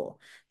really cool.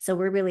 So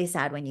we're really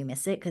sad when you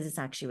miss it because it's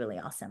actually really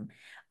awesome.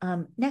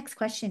 Next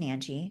question,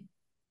 Angie.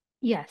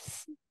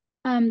 Yes.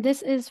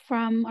 This is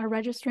from our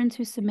registrants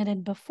who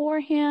submitted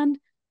beforehand.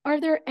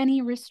 Are there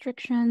any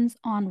restrictions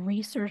on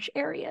research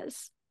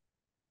areas?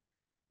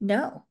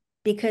 No,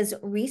 because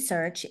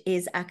research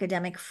is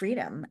academic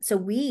freedom. So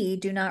we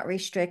do not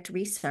restrict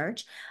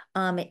research.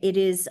 It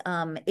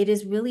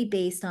is really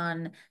based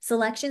on,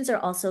 selections are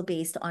also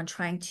based on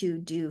trying to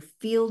do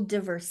field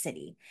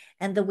diversity.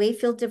 And the way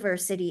field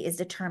diversity is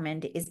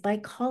determined is by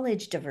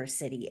college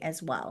diversity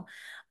as well.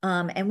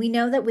 And we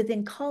know that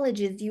within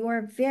colleges, you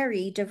are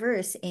very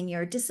diverse in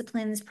your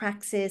disciplines,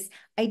 praxis,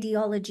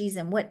 ideologies,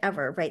 and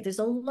whatever, right? There's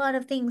a lot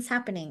of things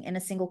happening in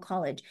a single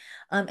college.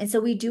 And so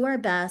we do our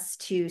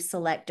best to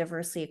select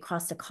diversely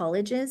across the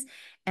colleges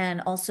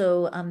and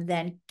also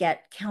then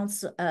get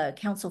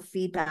council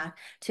feedback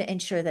to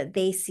ensure that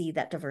they see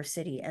that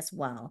diversity as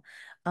well.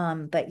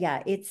 But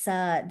yeah,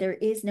 there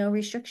is no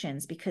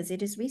restrictions because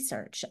it is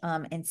research.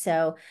 And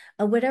so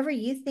whatever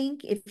you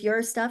think, if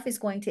your stuff is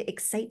going to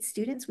excite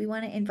students, we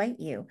want to invite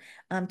you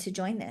to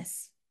join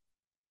this.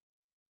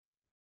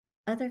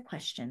 Other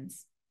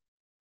questions?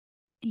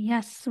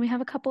 Yes, we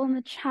have a couple in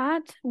the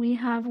chat. We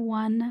have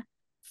one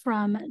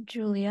from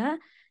Julia.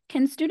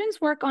 Can students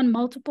work on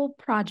multiple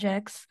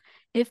projects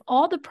if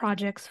all the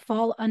projects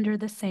fall under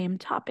the same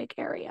topic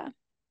area?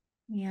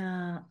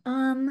 Yeah.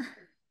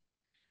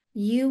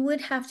 You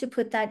would have to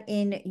put that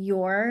in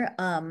your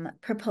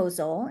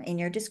proposal, in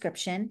your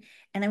description.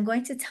 And I'm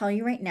going to tell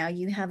you right now,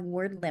 you have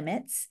word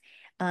limits.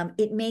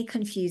 It may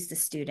confuse the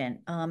student.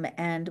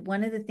 And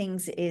one of the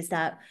things is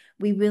that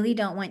we really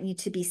don't want you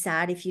to be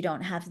sad if you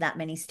don't have that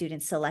many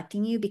students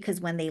selecting you, because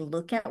when they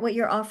look at what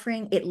you're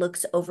offering, it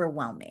looks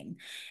overwhelming.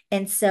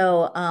 And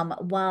so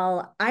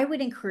while I would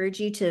encourage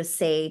you to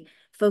say,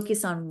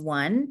 focus on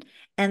one,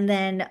 and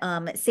then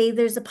say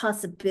there's a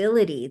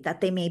possibility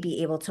that they may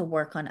be able to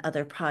work on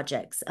other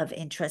projects of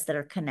interest that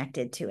are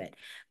connected to it.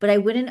 But I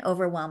wouldn't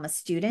overwhelm a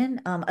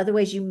student.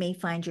 Otherwise, you may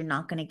find you're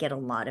not going to get a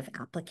lot of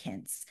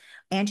applicants.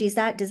 Angie,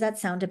 does that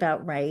sound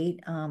about right?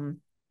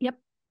 Yep.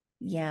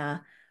 Yeah.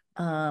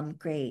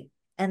 Great.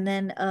 And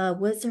then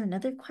was there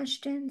another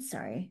question?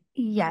 Sorry.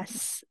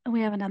 Yes,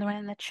 we have another one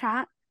in the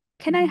chat.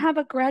 Can I have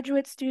a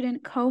graduate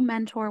student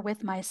co-mentor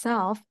with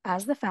myself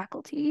as the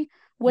faculty?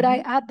 Would I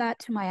add that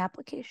to my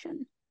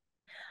application?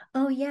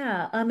 Oh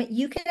yeah.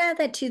 You can add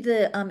that to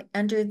the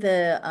under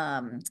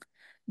the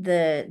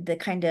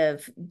kind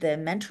of the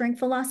mentoring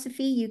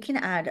philosophy. You can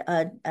add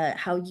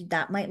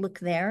that might look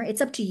there.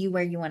 It's up to you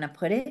where you want to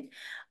put it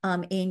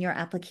in your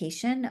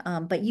application.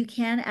 But you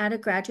can add a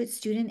graduate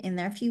student in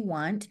there if you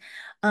want.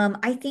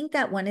 I think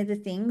that one of the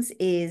things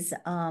is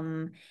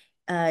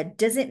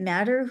does it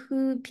matter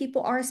who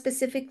people are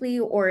specifically,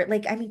 or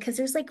like, I mean, because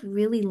there's like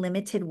really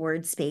limited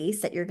word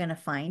space that you're going to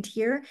find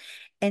here.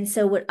 And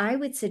so what I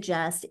would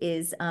suggest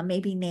is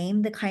maybe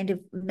name the kind of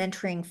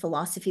mentoring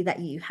philosophy that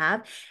you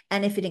have.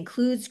 And if it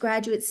includes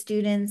graduate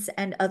students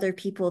and other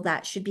people,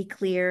 that should be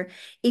clear.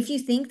 If you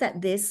think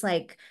that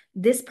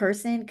this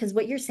person, because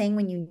what you're saying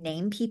when you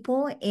name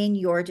people in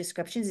your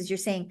descriptions is you're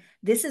saying,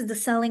 this is the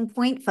selling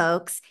point,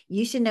 folks.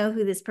 You should know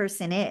who this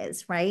person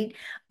is, right?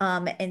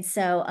 And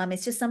so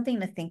it's just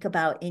something to think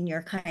about in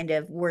your kind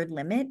of word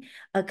limit,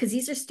 because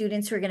these are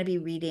students who are going to be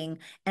reading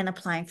and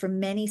applying for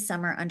many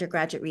summer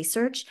undergraduate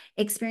research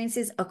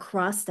experiences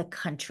across the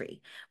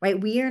country,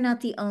 right? We are not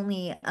the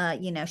only,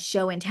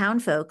 show in town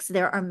folks.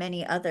 There are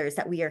many others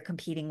that we are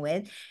competing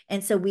with.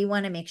 And so we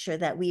want to make sure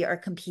that we are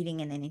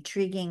competing in an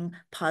intriguing,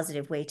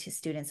 positive way to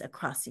students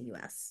across the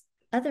US.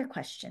 Other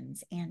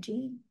questions,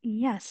 Angie?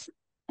 Yes.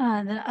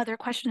 The other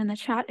question in the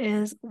chat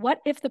is, what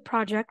if the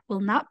project will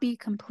not be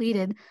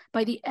completed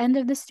by the end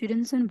of the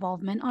student's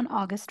involvement on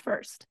August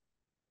 1st?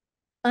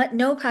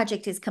 No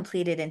project is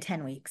completed in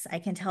 10 weeks. I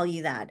can tell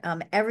you that.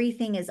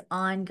 Everything is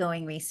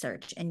ongoing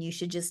research, and you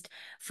should just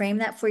frame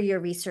that for your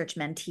research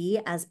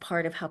mentee as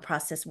part of how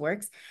process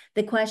works.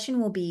 The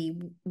question will be,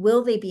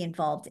 will they be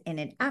involved in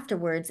it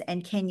afterwards?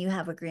 And can you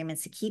have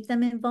agreements to keep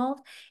them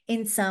involved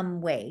in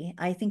some way?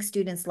 I think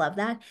students love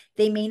that.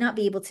 They may not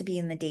be able to be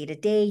in the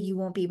day-to-day. You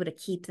won't be able to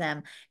keep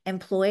them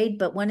employed.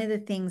 But one of the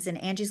things, and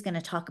Angie's going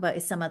to talk about,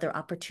 is some other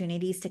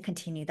opportunities to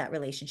continue that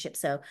relationship.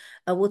 So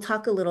we'll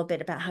talk a little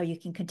bit about how you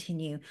can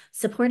continue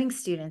supporting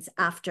students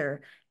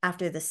after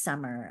the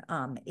summer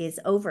is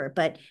over.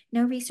 But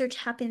no research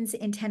happens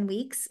in 10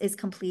 weeks, is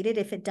completed.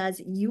 If it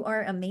does, you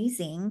are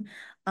amazing.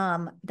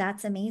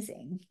 That's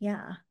amazing.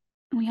 Yeah.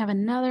 We have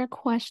another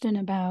question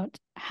about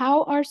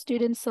how are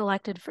students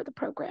selected for the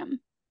program?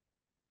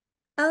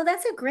 Oh,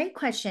 that's a great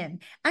question.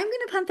 I'm going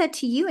to punt that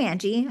to you,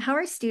 Angie. How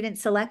are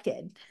students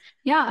selected?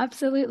 Yeah,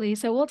 absolutely.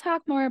 So we'll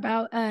talk more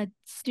about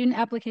student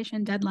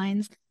application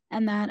deadlines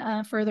and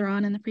that further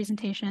on in the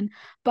presentation.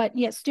 But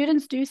yes,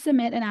 students do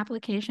submit an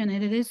application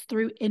and it is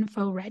through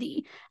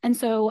InfoReady. And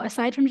so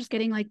aside from just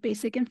getting like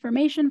basic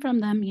information from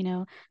them, you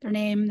know, their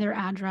name, their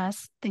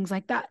address, things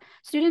like that,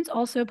 students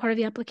also part of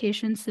the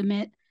application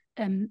submit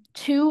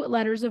 2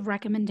 letters of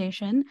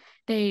recommendation.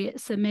 They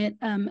submit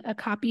a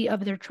copy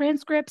of their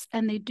transcripts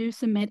and they do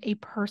submit a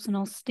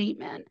personal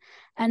statement.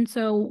 And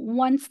so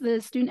once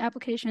the student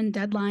application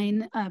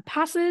deadline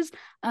passes,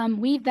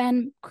 we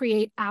then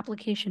create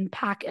application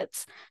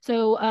packets.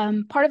 So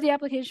part of the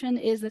application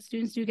is that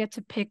students do get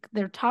to pick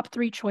their top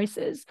 3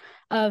 choices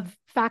of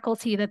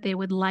faculty that they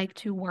would like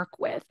to work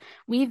with.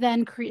 We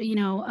then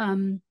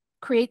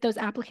create those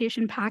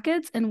application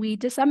packets and we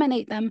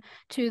disseminate them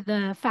to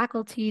the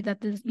faculty that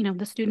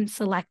the students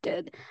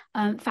selected.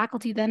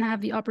 Faculty then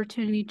have the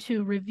opportunity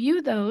to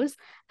review those,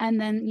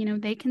 and then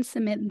they can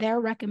submit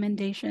their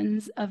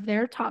recommendations of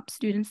their top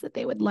students that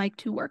they would like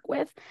to work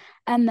with.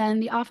 And then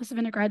the Office of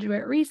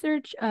Undergraduate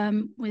Research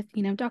with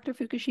Dr.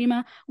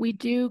 Fukushima, we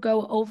do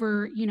go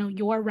over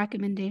your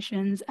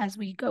recommendations as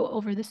we go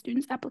over the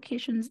students'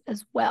 applications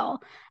as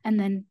well. And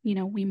then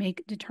we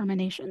make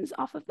determinations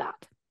off of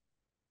that.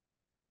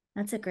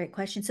 That's a great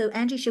question. So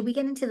Angie, should we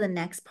get into the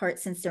next part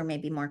since there may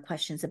be more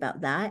questions about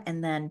that?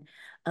 And then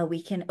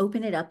we can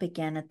open it up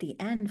again at the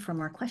end for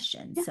more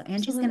questions. Yeah, so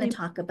Angie's going to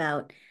talk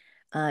about,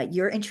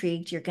 you're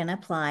intrigued, you're going to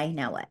apply,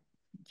 now what?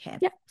 Okay.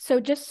 Yeah, so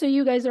just so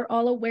you guys are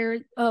all aware,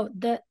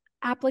 the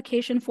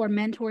application for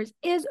mentors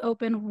is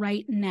open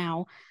right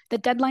now. The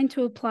deadline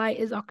to apply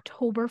is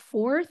October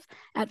 4th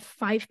at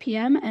 5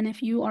 p.m. And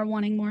if you are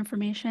wanting more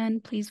information,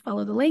 please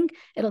follow the link.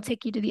 It'll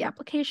take you to the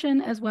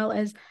application as well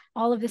as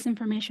all of this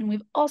information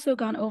we've also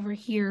gone over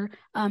here,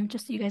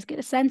 just so you guys get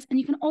a sense. And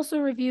you can also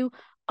review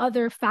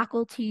other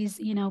faculties,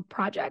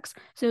 projects.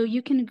 So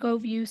you can go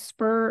view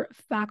SPUR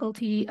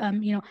faculty,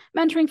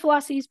 mentoring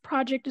philosophies,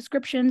 project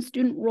descriptions,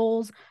 student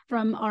roles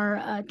from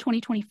our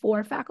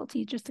 2024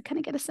 faculty, just to kind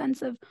of get a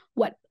sense of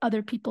what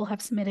other people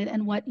have submitted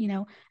and what,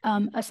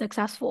 a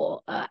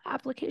successful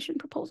application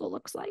proposal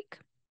looks like.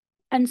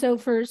 And so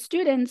for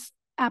students,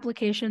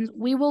 applications,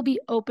 we will be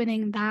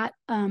opening that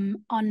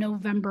on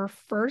November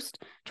 1st,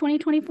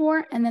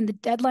 2024. And then the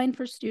deadline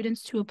for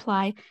students to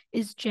apply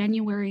is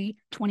January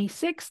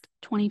 26th,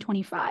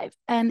 2025.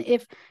 And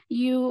if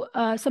you,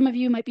 some of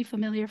you might be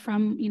familiar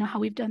from, how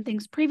we've done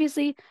things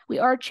previously, we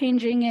are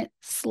changing it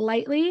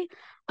slightly.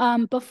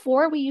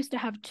 Before we used to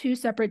have 2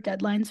 separate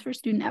deadlines for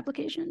student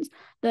applications.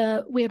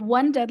 We had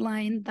one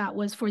deadline that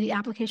was for the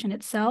application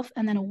itself,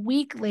 and then a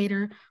week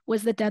later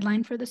was the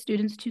deadline for the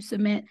students to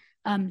submit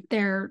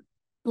their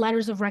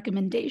letters of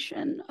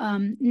recommendation.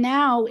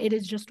 Now it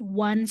is just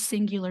one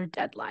singular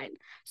deadline.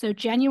 So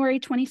January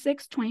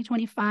 26,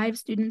 2025,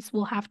 students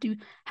will have to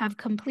have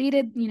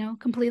completed,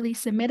 completely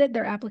submitted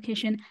their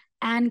application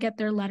and get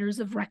their letters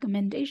of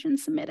recommendation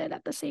submitted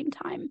at the same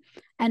time.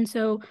 And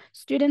so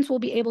students will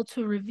be able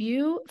to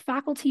review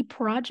faculty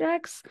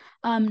projects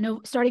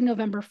starting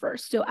November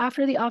 1st. So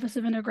after the Office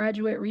of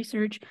Undergraduate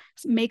Research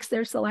makes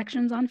their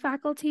selections on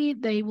faculty,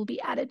 they will be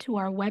added to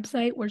our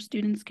website where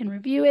students can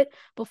review it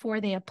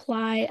before they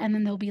apply. And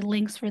then there'll be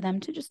links for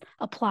them to just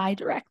apply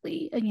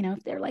directly,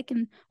 if they're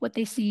liking what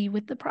they see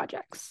with the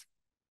projects.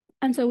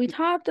 And so we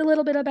talked a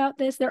little bit about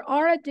this. There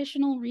are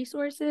additional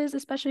resources,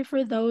 especially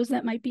for those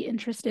that might be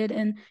interested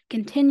in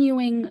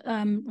continuing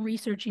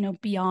research,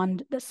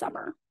 beyond the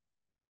summer.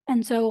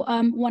 And so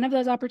one of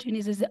those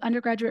opportunities is the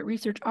Undergraduate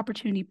Research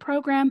Opportunity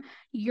Program,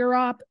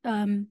 UROP.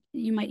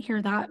 You might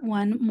hear that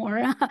one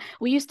more.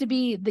 We used to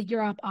be the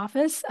UROP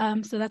office,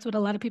 so that's what a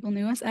lot of people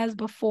knew us as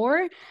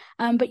before.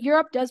 But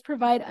UROP does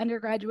provide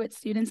undergraduate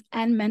students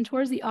and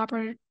mentors the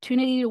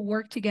opportunity to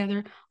work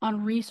together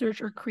on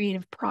research or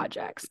creative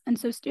projects. And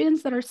so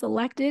students that are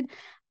selected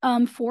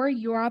for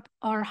UROP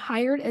are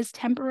hired as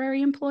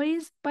temporary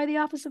employees by the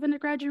Office of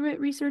Undergraduate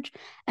Research,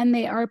 and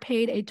they are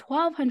paid a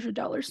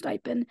 $1,200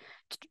 stipend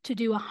to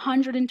do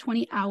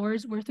 120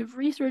 hours worth of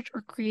research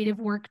or creative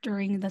work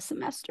during the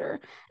semester.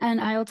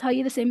 And I'll tell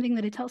you the same thing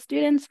that I tell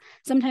students.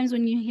 Sometimes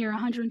when you hear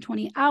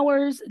 120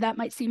 hours, that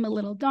might seem a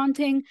little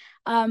daunting,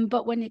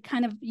 but when it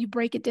you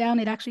break it down,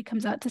 it actually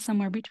comes out to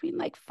somewhere between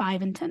like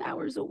 5 and 10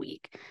 hours a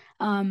week.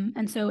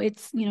 And so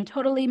it's,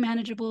 totally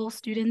manageable.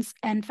 Students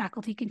and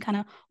faculty can kind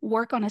of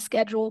work on a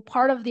schedule.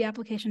 Part of the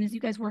application is you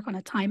guys work on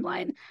a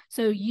timeline.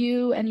 So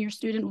you and your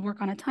student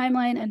work on a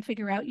timeline and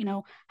figure out,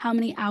 how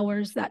many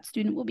hours that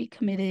student will be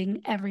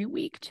committing every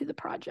week to the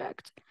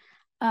project.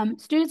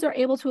 Students are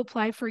able to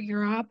apply for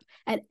UROP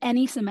at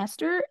any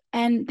semester,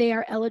 and they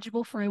are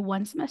eligible for a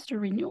 1-semester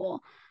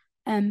renewal.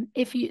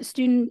 If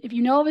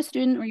you know of a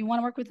student or you want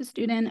to work with a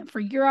student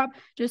for UROP,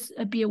 just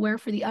be aware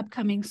for the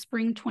upcoming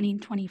spring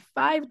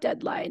 2025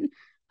 deadline.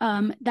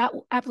 That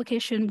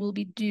application will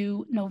be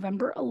due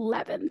November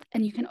 11th,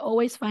 and you can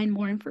always find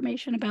more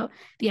information about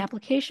the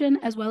application,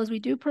 as well as we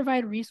do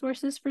provide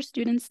resources for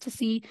students to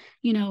see,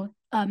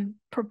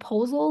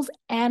 proposals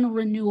and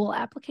renewal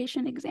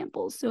application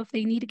examples. So if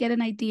they need to get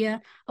an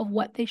idea of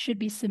what they should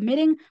be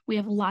submitting, we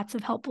have lots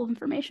of helpful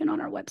information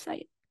on our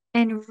website.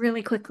 And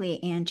really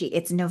quickly, Angie,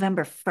 it's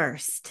November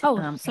 1st.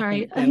 Oh,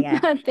 sorry. Yeah.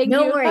 Thank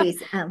no you.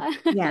 worries.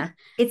 Yeah.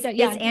 It's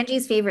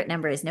Angie's favorite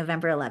number is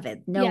November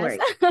 11th. No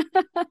worries.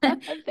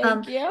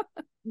 Thank you.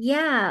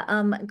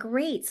 Yeah,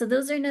 great. So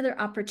those are another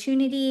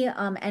opportunity.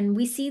 And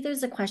we see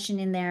there's a question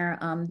in there.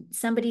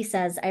 Somebody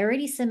says, I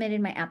already submitted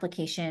my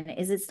application.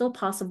 Is it still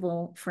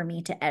possible for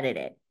me to edit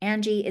it?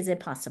 Angie, is it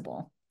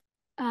possible?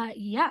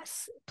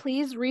 Yes,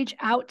 please reach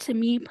out to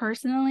me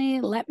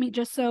personally. Let me,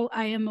 just so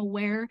I am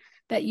aware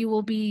that you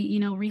will be,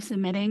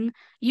 resubmitting.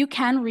 You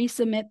can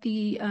resubmit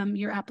the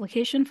your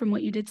application from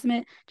what you did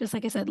submit. Just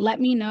like I said,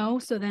 let me know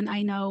so then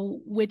I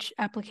know which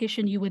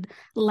application you would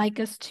like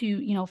us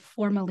to,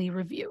 formally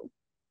review.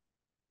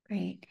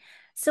 Great.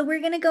 So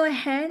we're going to go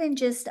ahead and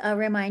just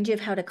remind you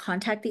of how to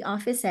contact the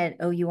office at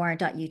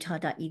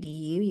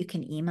our.utah.edu. You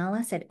can email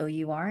us at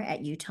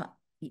our@utah.edu,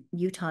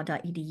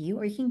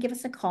 or you can give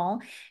us a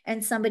call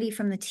and somebody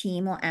from the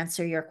team will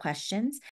answer your questions.